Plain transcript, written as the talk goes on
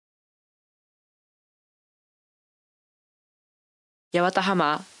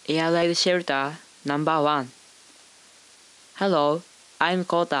Yawatahama Air Raid Shelter Number 1. Hello, I'm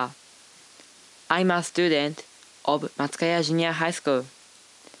Kota. I'm a student of Matsukaya Junior High School.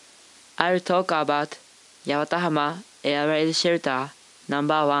 I'll talk about Yawatahama Air Raid Shelter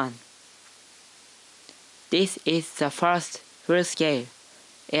Number 1. This is the first full-scale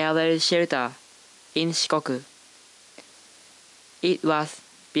air raid shelter in Shikoku. It was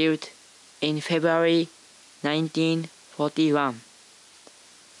built in February 1941.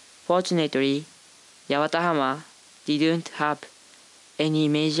 Fortunately, Yawatahama didn't have any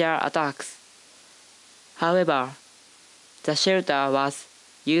major attacks. However, the shelter was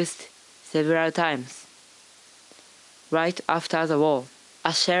used several times. Right after the war,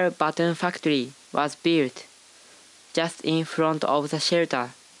 a shell button factory was built just in front of the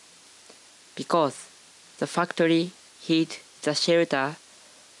shelter. Because the factory hit the shelter,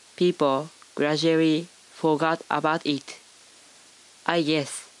 people gradually forgot about it. I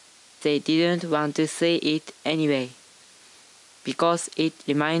guess they didn't want to see it anyway, because it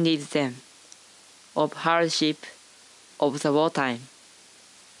reminded them of hardship of the wartime.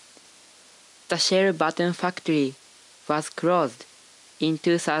 The shell button factory was closed in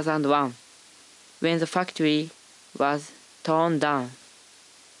 2001 when the factory was torn down.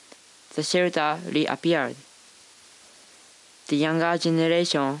 The shelter reappeared. The younger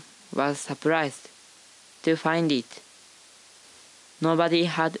generation was surprised to find it. Nobody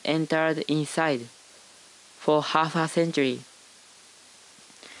had entered inside for half a century.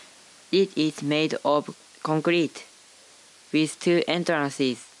 It is made of concrete with two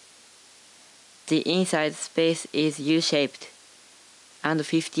entrances. The inside space is U-shaped and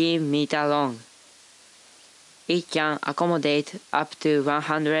 15 meters long. It can accommodate up to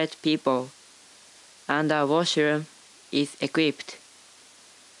 100 people, and a washroom is equipped.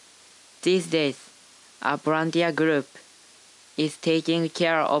 These days, a volunteer group is taking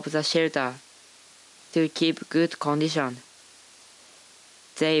care of the shelter to keep good condition.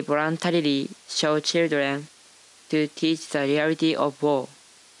 They voluntarily show children to teach the reality of war.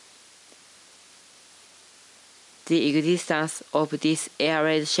 The existence of this air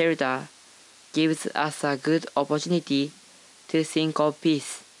raid shelter gives us a good opportunity to think of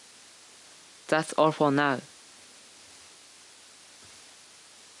peace. That's all for now.